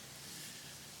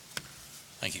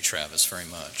Thank you, Travis, very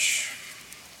much.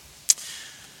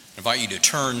 I invite you to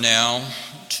turn now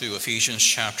to Ephesians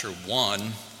chapter 1,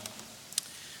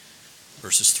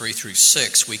 verses 3 through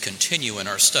 6. We continue in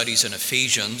our studies in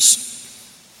Ephesians.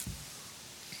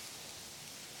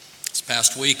 This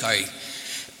past week I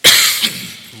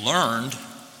learned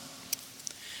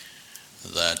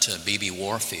that B.B.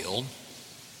 Warfield,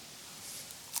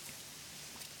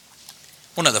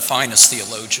 one of the finest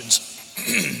theologians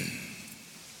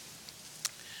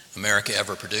America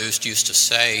ever produced, used to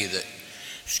say that,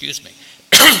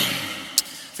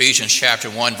 Ephesians chapter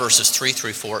 1, verses 3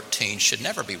 through 14 should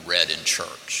never be read in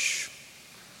church.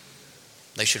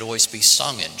 They should always be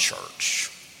sung in church.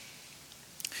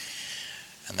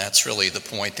 And that's really the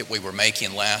point that we were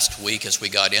making last week as we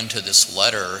got into this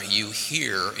letter. You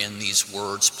hear in these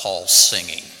words Paul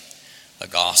singing the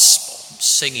gospel,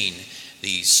 singing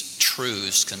these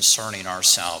truths concerning our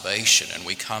salvation. And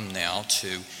we come now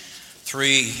to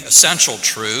three essential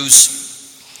truths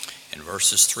in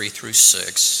verses 3 through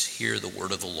 6. Hear the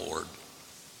word of the Lord.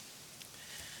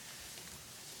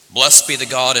 Blessed be the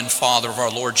God and Father of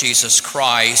our Lord Jesus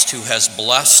Christ, who has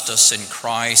blessed us in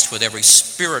Christ with every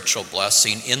spiritual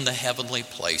blessing in the heavenly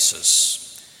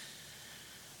places,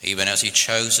 even as he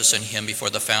chose us in him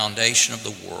before the foundation of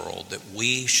the world, that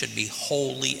we should be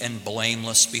holy and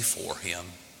blameless before him.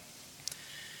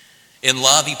 In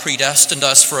love, he predestined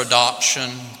us for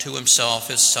adoption to himself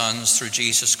as sons through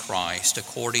Jesus Christ,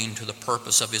 according to the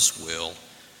purpose of his will,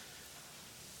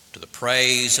 to the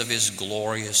praise of his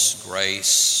glorious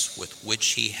grace with which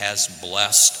he has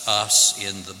blessed us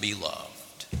in the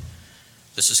beloved.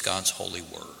 This is God's holy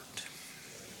word.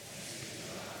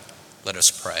 Let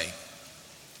us pray.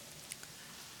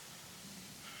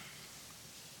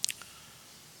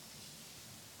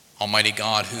 Almighty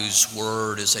God, whose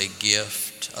word is a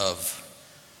gift of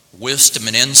wisdom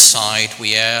and insight,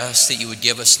 we ask that you would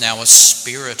give us now a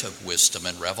spirit of wisdom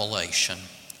and revelation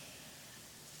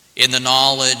in the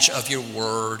knowledge of your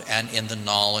word and in the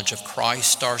knowledge of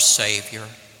Christ our Savior.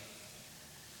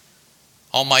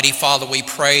 Almighty Father, we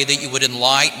pray that you would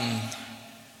enlighten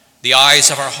the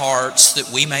eyes of our hearts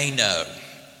that we may know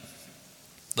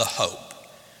the hope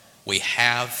we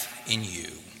have in you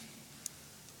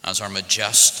as our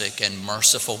majestic and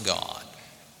merciful God.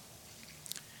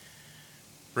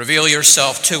 Reveal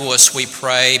yourself to us, we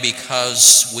pray,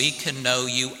 because we can know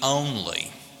you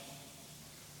only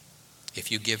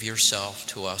if you give yourself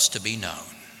to us to be known.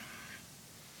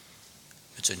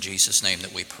 It's in Jesus' name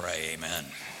that we pray, amen.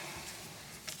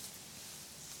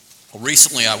 Well,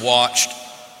 recently I watched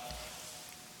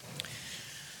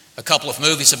a couple of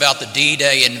movies about the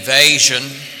D-Day invasion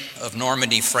of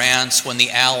Normandy, France, when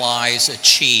the Allies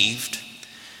achieved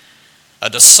a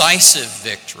decisive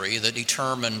victory that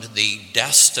determined the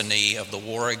destiny of the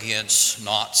war against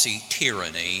Nazi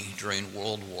tyranny during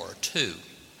World War II.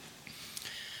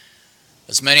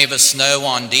 As many of us know,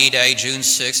 on D-Day, June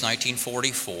 6,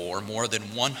 1944, more than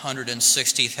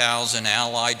 160,000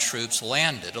 Allied troops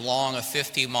landed along a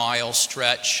 50-mile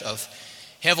stretch of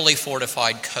heavily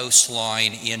fortified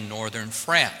coastline in northern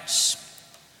France.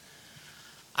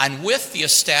 And with the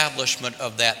establishment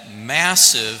of that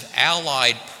massive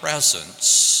Allied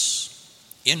presence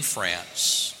in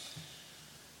France,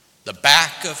 the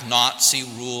back of Nazi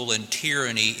rule and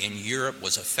tyranny in Europe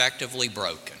was effectively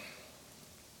broken.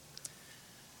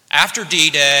 After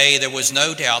D-Day, there was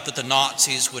no doubt that the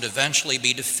Nazis would eventually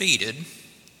be defeated,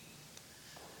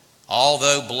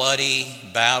 although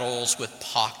bloody battles with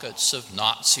pockets of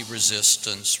Nazi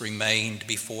resistance remained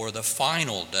before the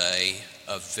final day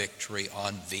of victory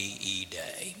on VE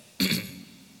Day.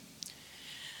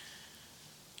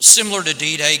 Similar to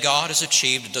D-Day, God has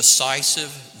achieved a decisive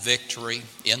victory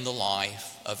in the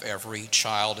life of every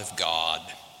child of God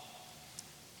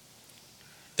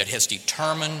that has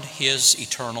determined his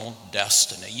eternal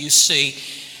destiny. You see,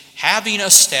 having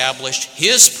established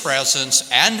his presence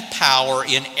and power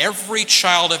in every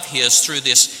child of his through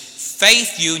this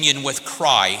faith union with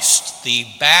Christ, the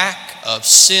back of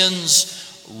sin's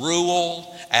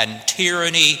rule and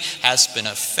tyranny has been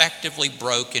effectively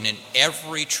broken in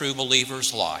every true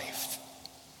believer's life.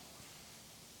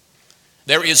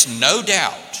 There is no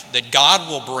doubt that God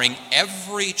will bring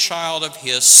every child of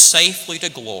his safely to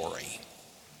glory,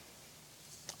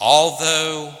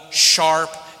 although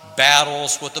sharp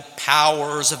battles with the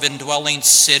powers of indwelling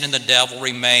sin and the devil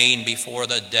remain before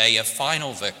the day of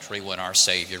final victory when our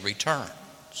Savior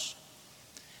returns.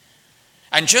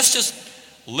 And just as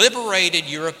liberated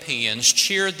Europeans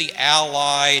cheered the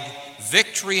Allied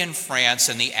victory in France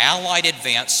and the Allied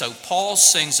advance, so Paul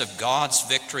sings of God's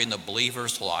victory in the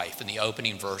believer's life in the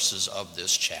opening verses of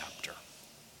this chapter.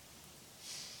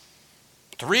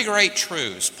 Three great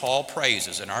truths Paul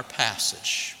praises in our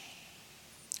passage.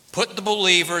 Put the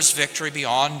believer's victory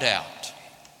beyond doubt.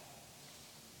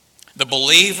 The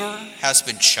believer has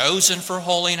been chosen for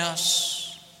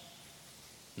holiness.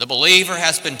 The believer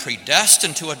has been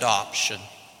predestined to adoption.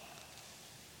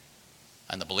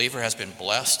 And the believer has been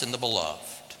blessed in the beloved.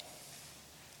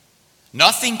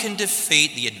 Nothing can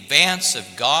defeat the advance of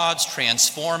God's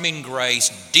transforming grace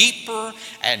deeper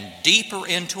and deeper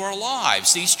into our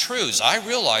lives. These truths, I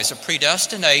realize, of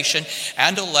predestination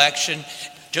and election,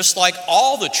 just like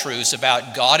all the truths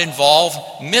about God, involve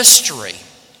mystery.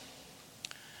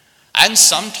 And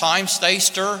sometimes they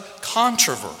stir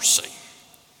controversy.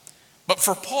 But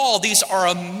for Paul, these are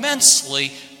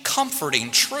immensely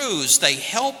comforting truths. They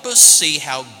help us see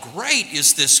how great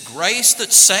is this grace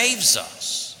that saves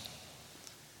us.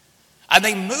 And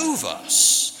they move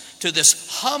us to this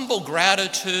humble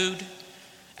gratitude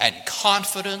and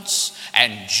confidence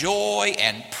and joy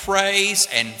and praise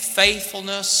and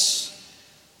faithfulness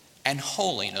and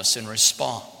holiness in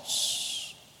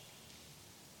response.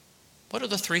 What are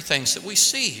the three things that we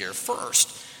see here?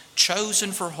 First,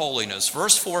 chosen for holiness.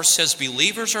 Verse 4 says,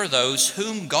 believers are those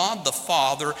whom God the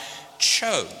Father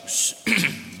chose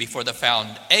before the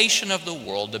foundation of the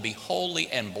world to be holy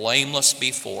and blameless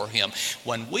before him.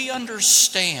 When we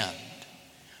understand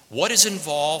what is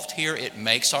involved here, it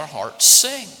makes our hearts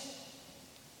sing.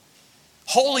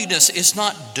 Holiness is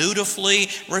not dutifully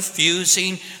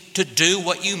refusing to do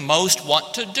what you most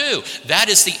want to do. That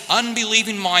is the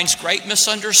unbelieving mind's great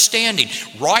misunderstanding.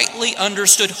 Rightly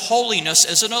understood, holiness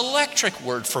is an electric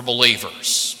word for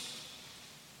believers.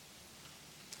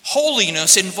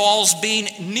 Holiness involves being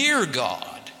near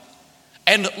God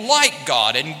and like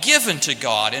God and given to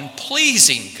God and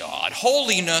pleasing God.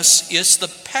 Holiness is the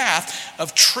path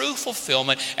of true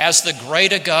fulfillment, as the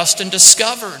great Augustine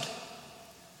discovered.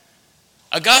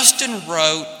 Augustine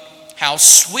wrote, how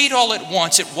sweet all at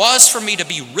once it was for me to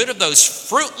be rid of those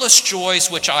fruitless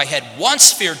joys which I had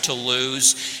once feared to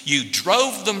lose. You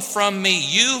drove them from me,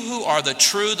 you who are the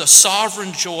true, the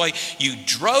sovereign joy. You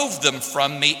drove them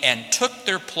from me and took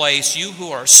their place, you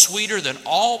who are sweeter than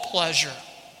all pleasure.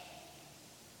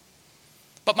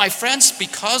 But my friends,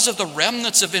 because of the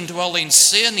remnants of indwelling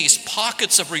sin, these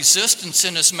pockets of resistance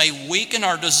in us may weaken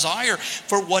our desire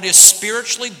for what is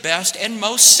spiritually best and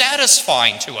most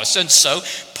satisfying to us. And so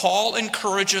Paul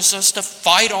encourages us to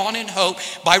fight on in hope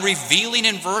by revealing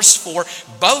in verse 4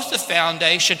 both the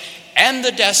foundation and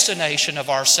the destination of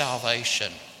our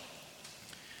salvation.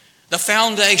 The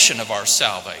foundation of our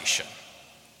salvation.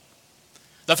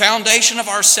 The foundation of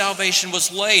our salvation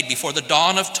was laid before the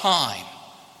dawn of time.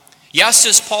 Yes,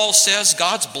 as Paul says,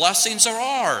 God's blessings are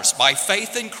ours by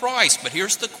faith in Christ. But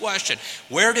here's the question: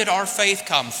 where did our faith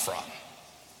come from?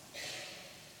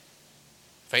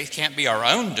 Faith can't be our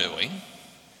own doing.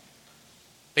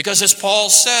 Because as Paul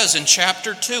says in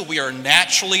chapter 2, we are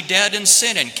naturally dead in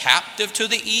sin and captive to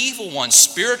the evil one.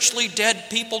 Spiritually dead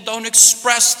people don't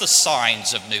express the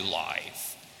signs of new life.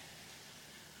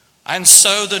 And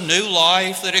so the new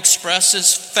life that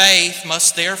expresses faith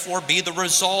must therefore be the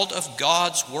result of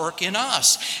God's work in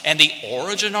us. And the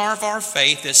origin of our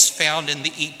faith is found in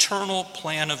the eternal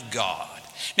plan of God.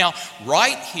 Now,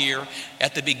 right here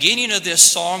at the beginning of this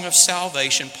song of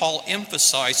salvation, Paul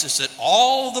emphasizes that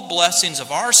all the blessings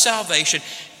of our salvation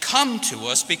come to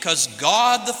us because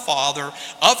God the Father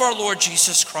of our Lord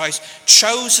Jesus Christ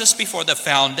chose us before the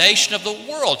foundation of the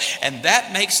world. And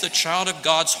that makes the child of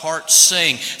God's heart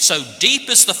sing. So deep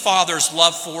is the Father's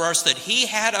love for us that he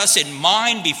had us in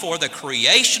mind before the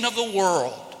creation of the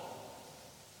world.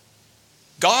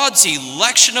 God's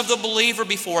election of the believer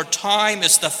before time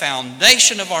is the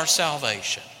foundation of our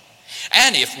salvation.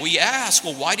 And if we ask,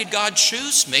 well, why did God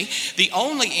choose me? The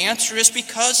only answer is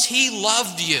because he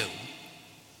loved you.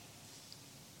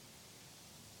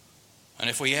 And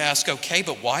if we ask, okay,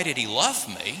 but why did he love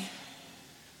me?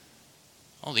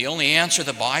 Well, the only answer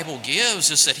the Bible gives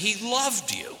is that he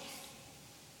loved you.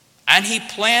 And he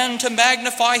planned to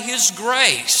magnify his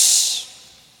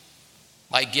grace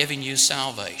by giving you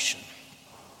salvation.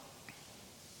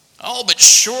 Oh, but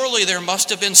surely there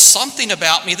must have been something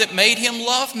about me that made him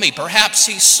love me. Perhaps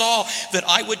he saw that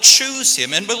I would choose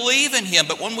him and believe in him.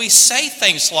 But when we say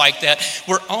things like that,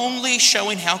 we're only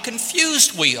showing how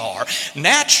confused we are.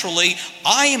 Naturally,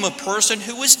 I am a person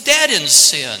who is dead in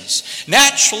sins.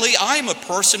 Naturally, I am a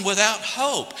person without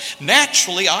hope.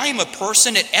 Naturally, I am a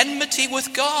person at enmity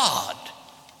with God.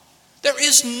 There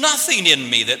is nothing in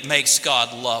me that makes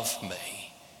God love me.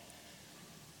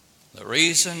 The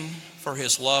reason for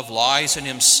his love lies in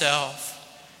himself.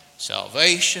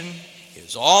 Salvation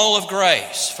is all of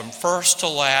grace. From first to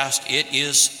last, it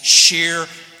is sheer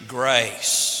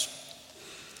grace.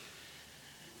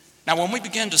 Now, when we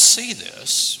begin to see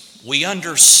this, we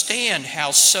understand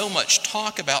how so much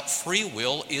talk about free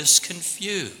will is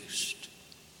confused.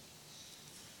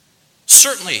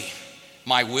 Certainly,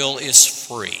 my will is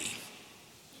free.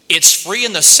 It's free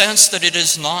in the sense that it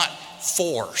is not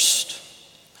forced.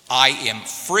 I am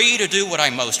free to do what I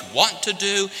most want to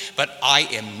do, but I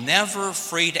am never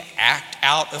free to act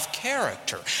out of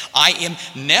character. I am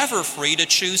never free to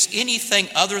choose anything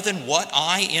other than what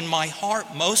I, in my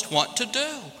heart, most want to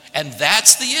do. And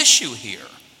that's the issue here.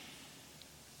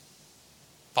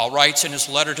 Paul writes in his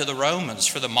letter to the Romans,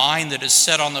 "For the mind that is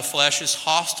set on the flesh is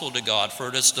hostile to God, for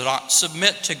it does not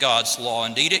submit to God's law.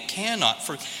 Indeed, it cannot,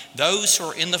 for those who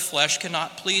are in the flesh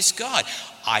cannot please God."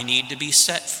 I need to be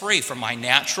set free from my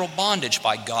natural bondage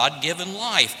by God-given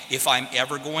life if I'm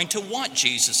ever going to want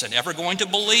Jesus and ever going to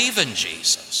believe in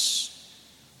Jesus.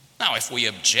 Now, if we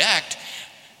object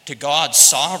to God's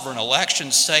sovereign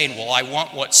election saying, well, I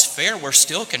want what's fair, we're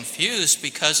still confused,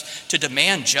 because to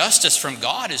demand justice from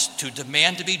God is to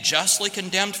demand to be justly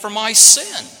condemned for my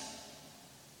sin.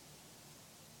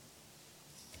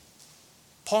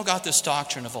 Paul got this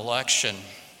doctrine of election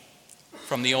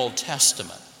from the Old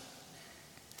Testament.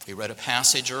 We read a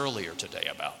passage earlier today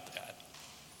about that.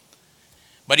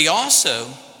 But he also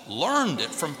learned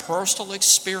it from personal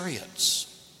experience.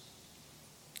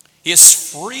 His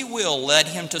free will led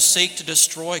him to seek to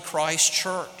destroy Christ's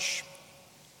church.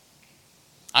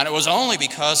 And it was only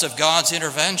because of God's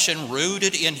intervention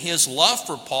rooted in his love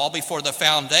for Paul before the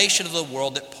foundation of the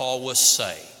world that Paul was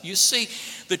saved. You see,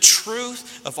 the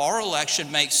truth of our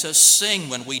election makes us sing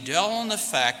when we dwell on the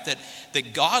fact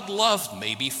that God loved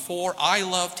me before I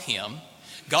loved him.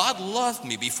 God loved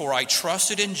me before I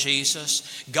trusted in Jesus.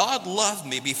 God loved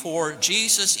me before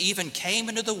Jesus even came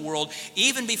into the world,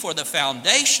 even before the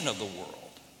foundation of the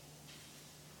world.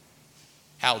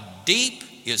 How deep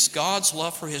is God's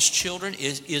love for his children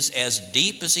is as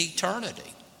deep as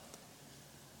eternity.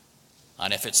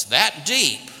 And if it's that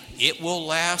deep, it will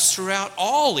last throughout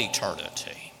all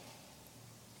eternity.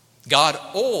 God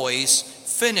always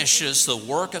finishes the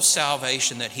work of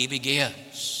salvation that he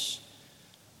begins.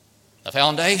 The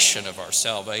foundation of our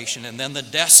salvation, and then the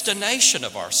destination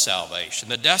of our salvation.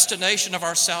 The destination of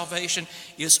our salvation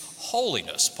is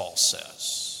holiness, Paul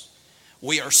says.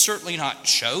 We are certainly not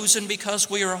chosen because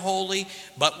we are holy,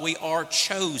 but we are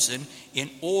chosen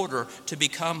in order to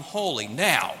become holy.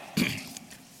 Now,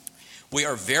 we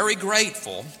are very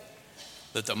grateful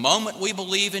that the moment we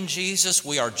believe in Jesus,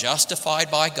 we are justified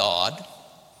by God.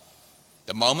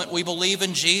 The moment we believe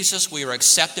in Jesus, we are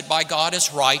accepted by God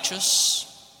as righteous,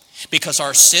 because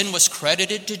our sin was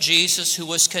credited to Jesus, who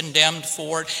was condemned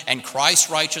for it, and Christ's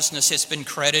righteousness has been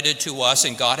credited to us,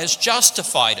 and God has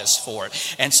justified us for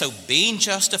it. And so, being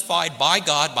justified by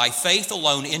God by faith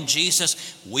alone in Jesus,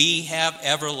 we have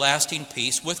everlasting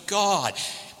peace with God.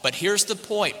 But here's the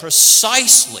point: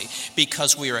 precisely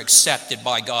because we are accepted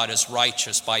by God as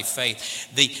righteous by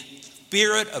faith, the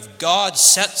Spirit of God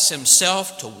sets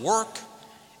himself to work,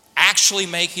 actually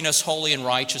making us holy and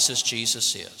righteous as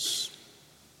Jesus is.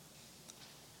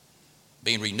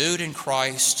 Being renewed in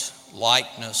Christ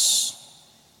likeness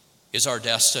is our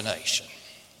destination.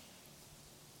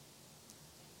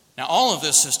 Now, all of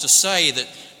this is to say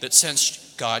that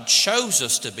since God chose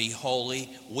us to be holy,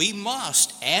 we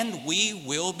must and we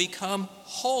will become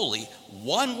holy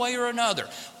one way or another.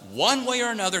 One way or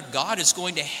another, God is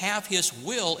going to have his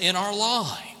will in our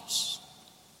lives.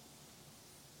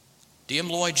 D.M.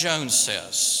 Lloyd-Jones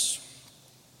says,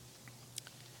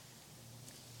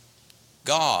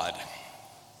 God,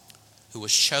 who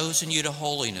has chosen you to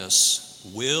holiness,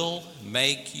 will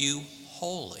make you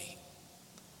holy.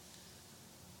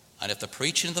 And if the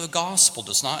preaching of the gospel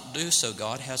does not do so,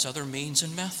 God has other means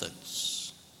and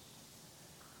methods.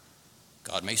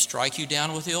 God may strike you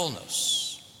down with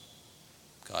illness.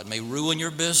 God may ruin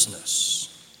your business.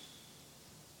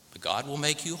 But God will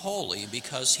make you holy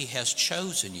because he has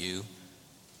chosen you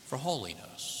for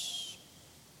holiness.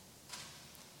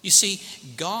 You see,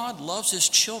 God loves his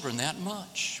children that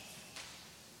much.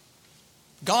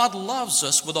 God loves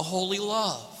us with a holy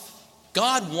love.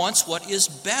 God wants what is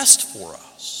best for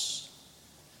us.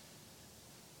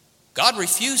 God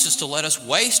refuses to let us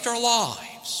waste our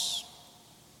lives.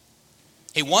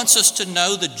 He wants us to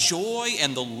know the joy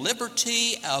and the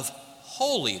liberty of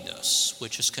holiness,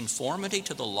 which is conformity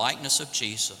to the likeness of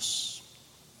Jesus.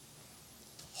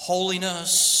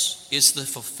 Holiness is the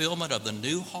fulfillment of the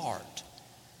new heart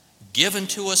given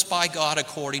to us by God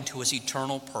according to his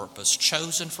eternal purpose,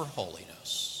 chosen for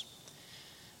holiness.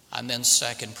 And then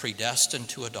second, predestined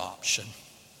to adoption.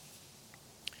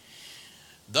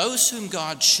 Those whom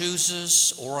God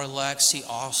chooses or elects, he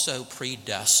also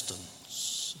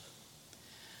predestines.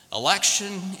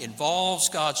 Election involves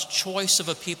God's choice of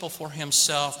a people for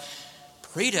himself.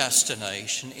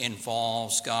 Predestination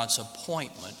involves God's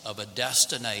appointment of a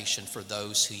destination for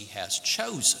those he has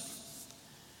chosen.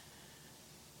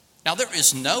 Now, there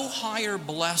is no higher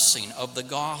blessing of the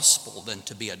gospel than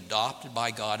to be adopted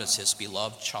by God as his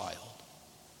beloved child.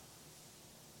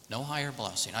 No higher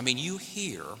blessing. I mean, you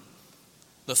hear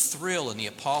the thrill in the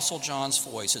Apostle John's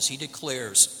voice as he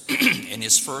declares in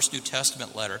his first New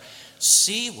Testament letter,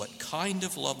 "See what kind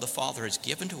of love the Father has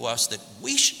given to us that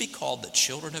we should be called the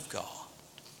children of God."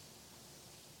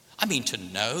 I mean, to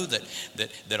know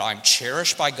that I'm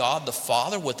cherished by God the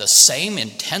Father with the same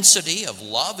intensity of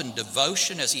love and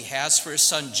devotion as he has for his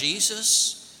son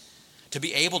Jesus. To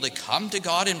be able to come to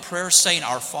God in prayer saying,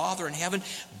 "Our Father in heaven,"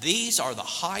 these are the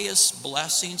highest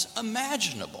blessings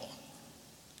imaginable.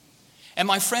 And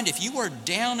my friend, if you are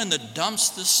down in the dumps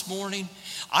this morning,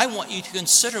 I want you to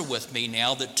consider with me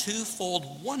now the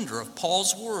twofold wonder of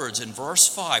Paul's words in verse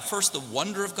 5. First, the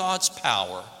wonder of God's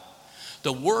power.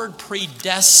 The word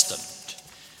predestined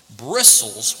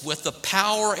bristles with the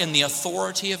power and the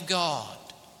authority of God.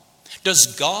 Does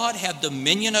God have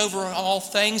dominion over all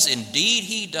things? Indeed,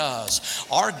 he does.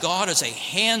 Our God is a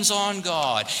hands-on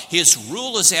God. His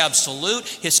rule is absolute.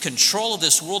 His control of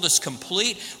this world is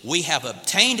complete. We have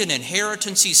obtained an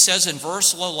inheritance, he says in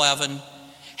verse 11,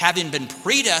 having been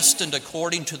predestined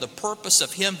according to the purpose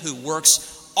of him who works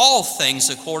all things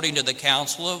according to the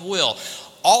counsel of will.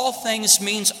 All things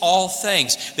means all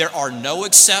things. There are no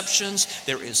exceptions.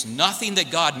 There is nothing that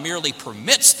God merely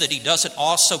permits that he doesn't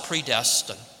also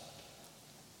predestine.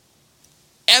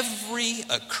 Every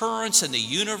occurrence in the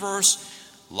universe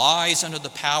lies under the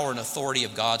power and authority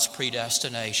of God's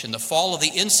predestination. The fall of the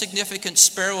insignificant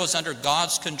sparrow is under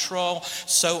God's control.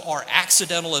 So are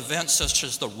accidental events such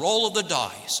as the roll of the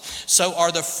dice. So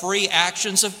are the free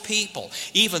actions of people.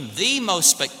 Even the most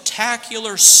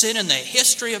spectacular sin in the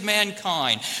history of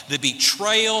mankind, the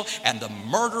betrayal and the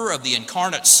murder of the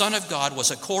incarnate Son of God,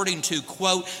 was according to,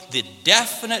 quote, the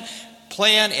definite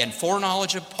plan and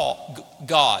foreknowledge of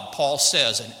God, Peter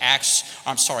says in Acts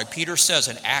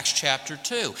chapter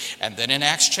 2, and then in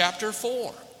Acts chapter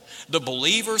 4. The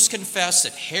believers confess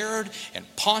that Herod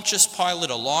and Pontius Pilate,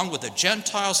 along with the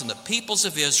Gentiles and the peoples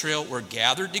of Israel, were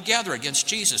gathered together against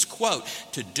Jesus, quote,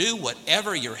 to do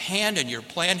whatever your hand and your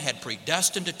plan had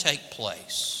predestined to take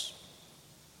place.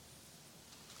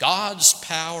 God's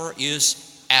power is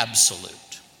absolute.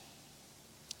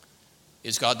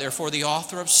 Is God therefore the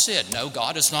author of sin? No,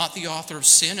 God is not the author of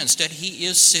sin. Instead, he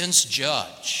is sin's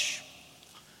judge.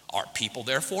 Are people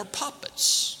therefore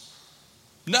puppets?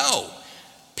 No.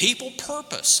 People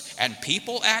purpose and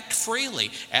people act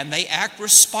freely and they act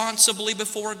responsibly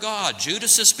before God.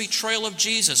 Judas's betrayal of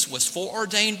Jesus was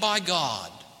foreordained by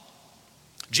God.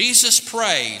 Jesus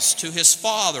prays to his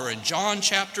Father in John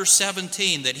chapter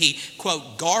 17 that he,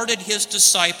 quote, guarded his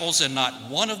disciples and not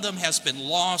one of them has been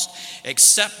lost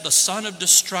except the son of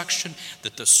destruction,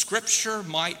 that the scripture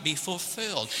might be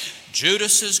fulfilled.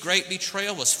 Judas's great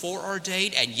betrayal was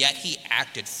foreordained, and yet he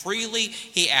acted freely,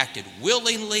 he acted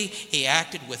willingly, he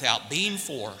acted without being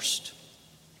forced.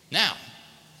 Now,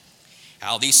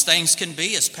 how these things can be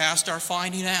is past our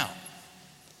finding out.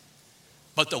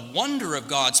 But the wonder of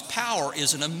God's power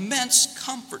is an immense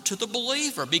comfort to the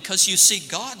believer, because you see,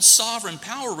 God's sovereign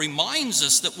power reminds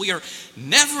us that we are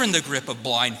never in the grip of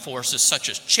blind forces such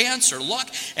as chance or luck,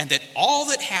 and that all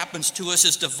that happens to us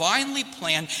is divinely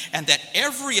planned, and that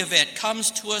every event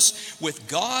comes to us with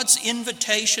God's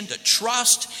invitation to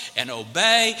trust and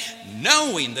obey,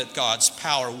 knowing that God's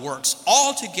power works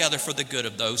all together for the good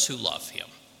of those who love him.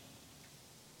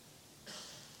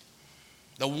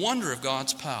 The wonder of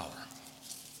God's power.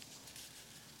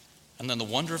 And then the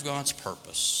wonder of God's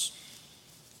purpose.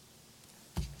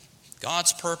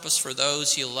 God's purpose for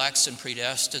those he elects and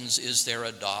predestines is their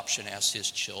adoption as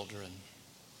his children.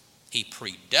 He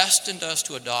predestined us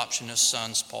to adoption as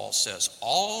sons, Paul says.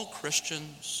 All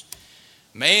Christians,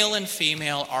 male and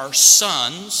female, are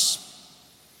sons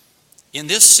in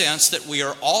this sense that we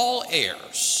are all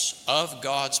heirs of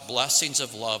God's blessings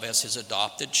of love as his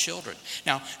adopted children.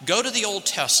 Now, go to the Old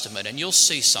Testament and you'll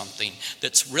see something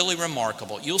that's really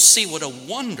remarkable. You'll see what a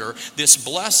wonder this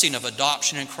blessing of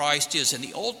adoption in Christ is. In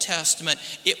the Old Testament,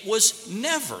 it was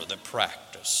never the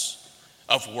practice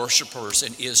of worshipers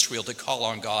in Israel to call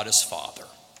on God as Father.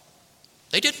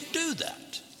 They didn't do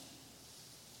that.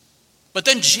 But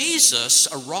then Jesus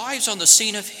arrives on the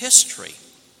scene of history,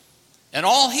 and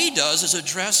all he does is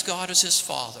address God as his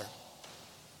Father.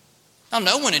 Now,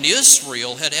 no one in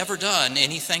Israel had ever done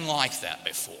anything like that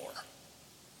before.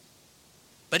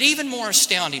 But even more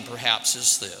astounding, perhaps,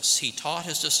 is this. He taught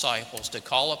his disciples to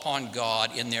call upon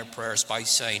God in their prayers by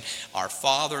saying, "Our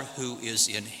Father who is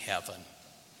in heaven."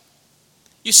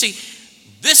 You see,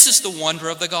 this is the wonder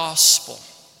of the gospel.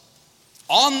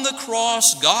 On the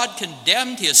cross, God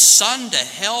condemned his Son to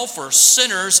hell for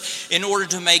sinners in order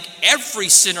to make every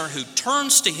sinner who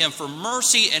turns to him for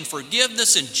mercy and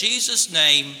forgiveness in Jesus'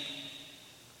 name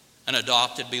an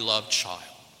adopted, beloved child.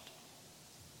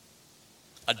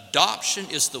 Adoption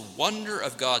is the wonder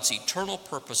of God's eternal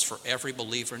purpose for every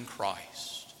believer in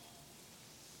Christ.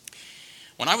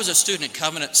 When I was a student at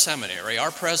Covenant Seminary,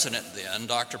 our president then,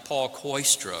 Dr. Paul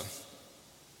Koistra,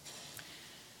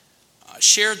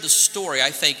 shared the story,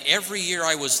 I think every year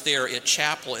I was there at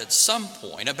chapel at some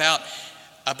point, about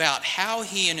how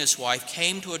he and his wife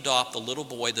came to adopt the little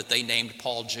boy that they named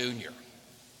Paul Jr.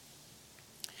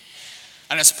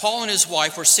 And as Paul and his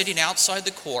wife were sitting outside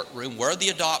the courtroom where the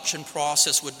adoption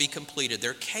process would be completed,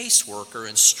 their caseworker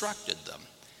instructed them.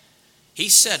 He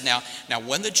said, now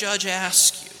when the judge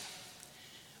asks you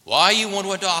why you want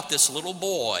to adopt this little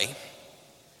boy,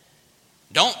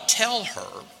 don't tell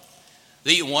her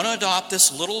that you want to adopt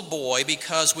this little boy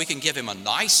because we can give him a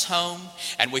nice home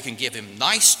and we can give him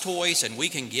nice toys and we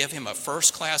can give him a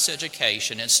first-class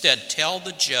education. Instead, tell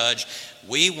the judge,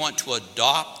 we want to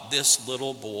adopt this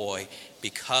little boy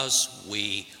because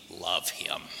we love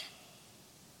him.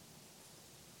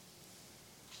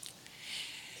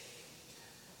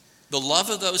 The love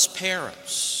of those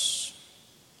parents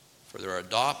for their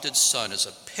adopted son is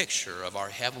a picture of our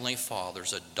Heavenly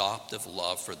Father's adoptive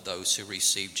love for those who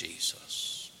receive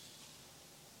Jesus.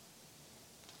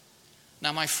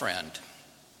 Now, my friend,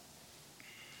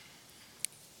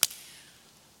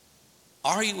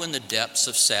 are you in the depths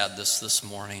of sadness this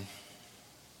morning?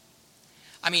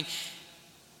 I mean,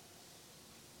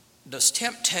 does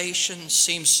temptation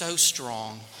seem so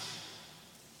strong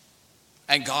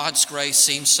and God's grace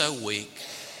seem so weak?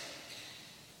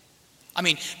 I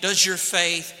mean, does your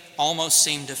faith almost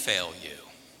seem to fail you?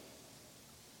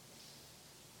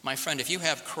 My friend, if you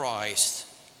have Christ,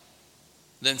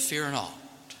 then fear not.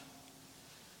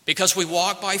 Because we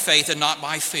walk by faith and not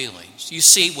by feelings. You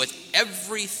see, with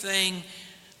everything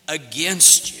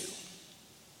against you,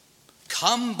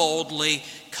 come boldly,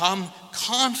 come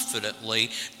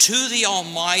confidently to the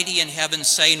Almighty in heaven,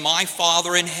 saying, "My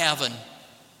Father in heaven."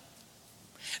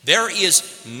 There is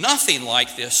nothing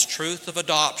like this truth of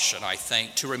adoption, I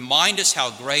think, to remind us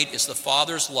how great is the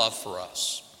Father's love for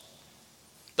us.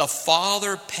 The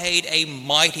Father paid a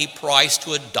mighty price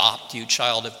to adopt you,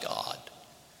 child of God.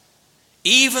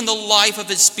 Even the life of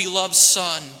his beloved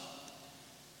Son.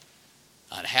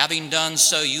 And having done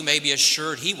so, you may be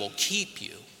assured he will keep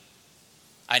you.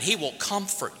 And he will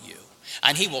comfort you.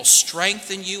 And he will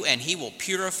strengthen you. And he will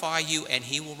purify you. And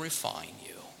he will refine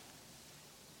you.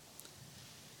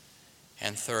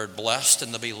 And third, blessed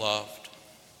in the beloved.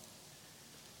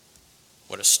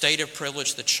 What a state of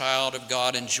privilege the child of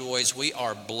God enjoys. We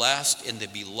are blessed in the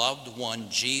beloved one,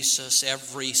 Jesus.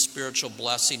 Every spiritual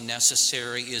blessing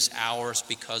necessary is ours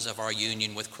because of our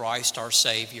union with Christ, our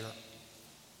Savior.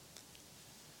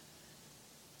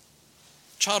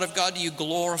 Child of God, do you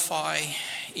glorify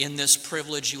in this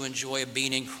privilege you enjoy of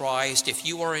being in Christ? If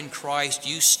you are in Christ,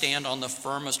 you stand on the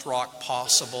firmest rock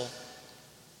possible.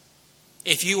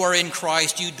 If you are in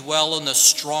Christ, you dwell in the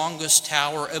strongest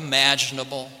tower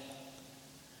imaginable.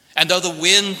 And though the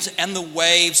winds and the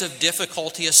waves of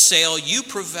difficulty assail, you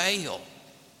prevail.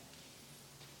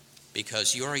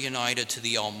 Because you are united to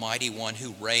the Almighty One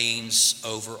who reigns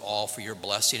over all for your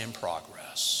blessing and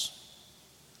progress.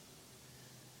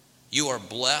 You are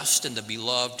blessed in the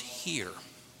beloved here,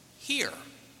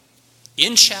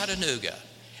 in Chattanooga,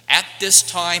 at this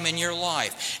time in your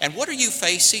life. And what are you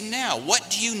facing now? What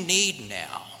do you need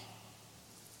now?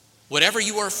 Whatever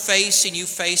you are facing, you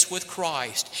face with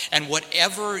Christ. And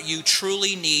whatever you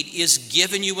truly need is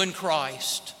given you in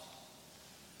Christ.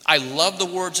 I love the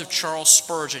words of Charles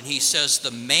Spurgeon. He says,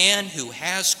 the man who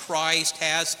has Christ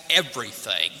has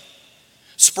everything.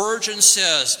 Spurgeon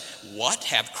says, what,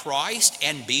 have Christ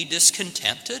and be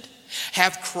discontented?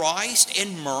 Have Christ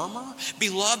and murmur?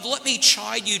 Beloved, let me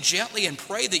chide you gently and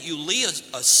pray that you lay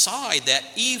aside that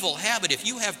evil habit. If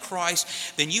you have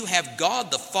Christ, then you have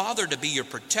God the Father to be your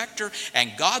protector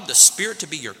and God the Spirit to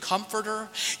be your comforter.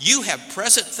 You have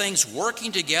present things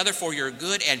working together for your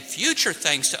good and future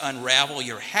things to unravel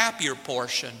your happier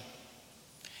portion.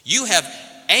 You have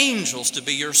angels to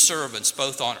be your servants,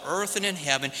 both on earth and in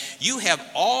heaven. You have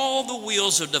all the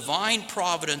wheels of divine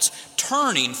providence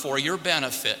turning for your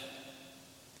benefit.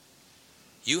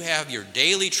 You have your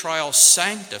daily trials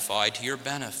sanctified to your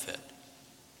benefit.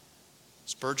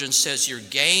 Spurgeon says your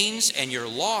gains and your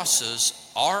losses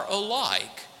are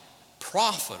alike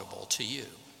profitable to you.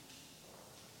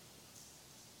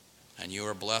 And you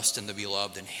are blessed in the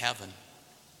beloved in heaven.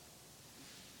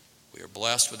 We are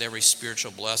blessed with every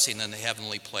spiritual blessing in the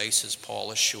heavenly places,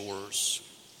 Paul assures.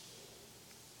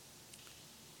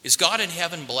 Is God in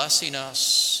heaven blessing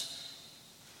us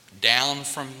down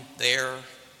from there?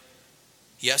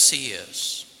 Yes, he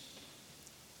is.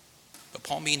 But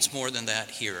Paul means more than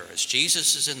that here. As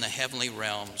Jesus is in the heavenly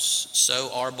realms, so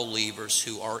are believers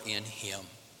who are in him.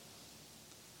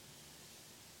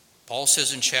 Paul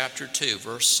says in chapter 2,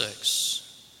 verse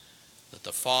 6, that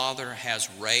the Father has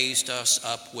raised us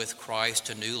up with Christ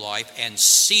to new life and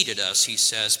seated us, he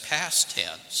says, past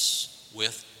tense,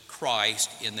 with Christ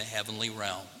in the heavenly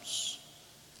realms.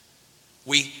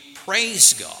 We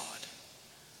praise God,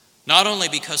 not only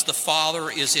because the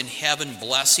Father is in heaven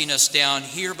blessing us down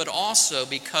here, but also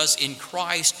because in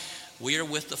Christ we are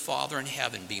with the Father in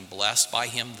heaven, being blessed by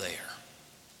him there.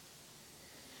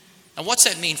 And what's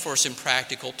that mean for us in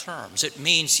practical terms? It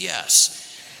means,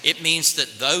 it means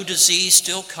that though disease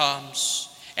still comes,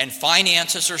 and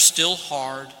finances are still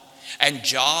hard, and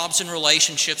jobs and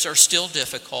relationships are still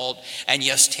difficult, and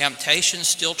yes, temptations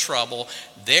still trouble,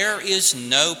 there is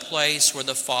no place where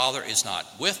the Father is not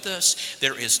with us.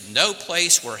 There is no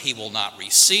place where he will not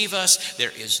receive us.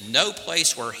 There is no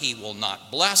place where he will not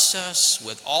bless us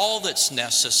with all that's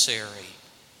necessary,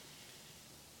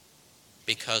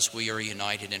 because we are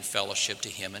united in fellowship to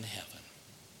him in heaven.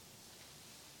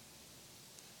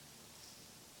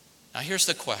 Now here's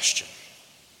the question.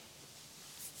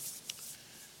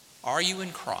 Are you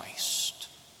in Christ?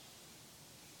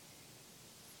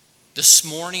 This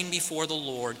morning before the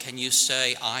Lord, can you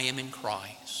say, I am in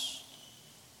Christ?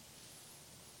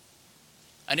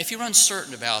 And if you're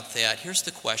uncertain about that, here's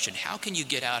the question. How can you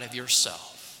get out of yourself?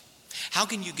 How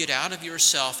can you get out of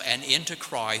yourself and into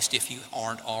Christ if you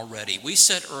aren't already? We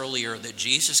said earlier that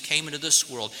Jesus came into this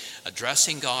world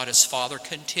addressing God as Father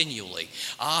continually.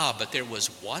 But there was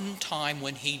one time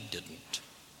when he didn't.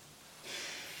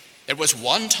 There was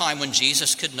one time when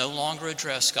Jesus could no longer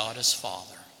address God as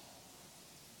Father.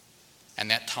 And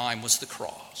that time was the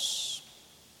cross.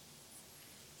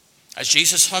 As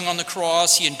Jesus hung on the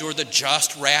cross, he endured the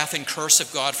just wrath and curse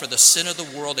of God for the sin of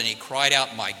the world, and he cried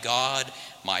out, my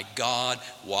God,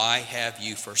 why have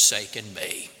you forsaken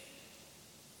me?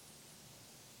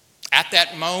 At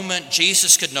that moment,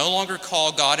 Jesus could no longer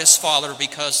call God his Father,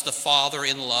 because the Father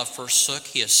in love forsook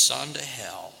his Son to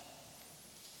hell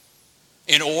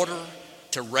in order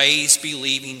to raise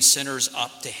believing sinners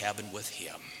up to heaven with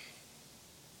him.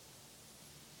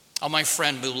 Oh, my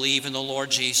friend, believe in the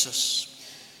Lord Jesus.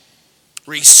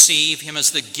 Receive him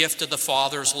as the gift of the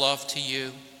Father's love to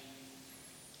you.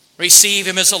 Receive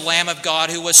him as the Lamb of God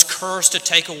who was cursed to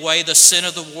take away the sin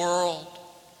of the world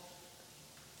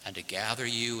and to gather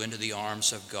you into the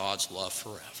arms of God's love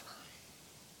forever.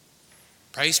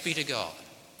 Praise be to God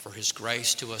for his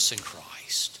grace to us in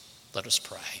Christ. Let us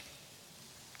pray.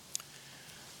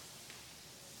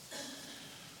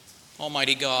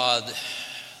 Almighty God,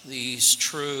 these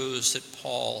truths that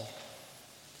Paul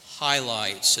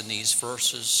highlights in these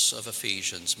verses of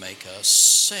Ephesians make us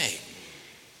sing.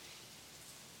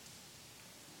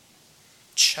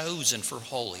 Chosen for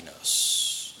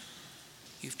holiness.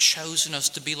 You've chosen us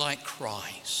to be like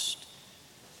Christ.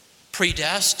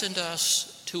 Predestined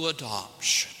us to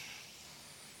adoption.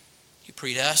 You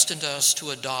predestined us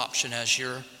to adoption as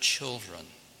your children,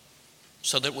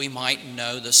 so that we might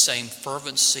know the same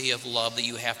fervency of love that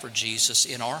you have for Jesus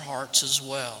in our hearts as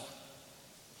well.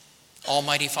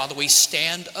 Almighty Father, we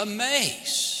stand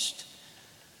amazed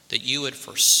that you would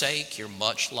forsake your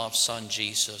much-loved Son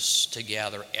Jesus to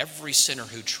gather every sinner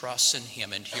who trusts in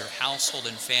him into your household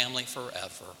and family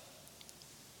forever.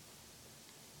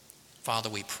 Father,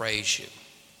 we praise you.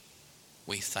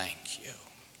 We thank you.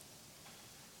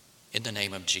 In the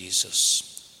name of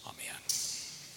Jesus, amen.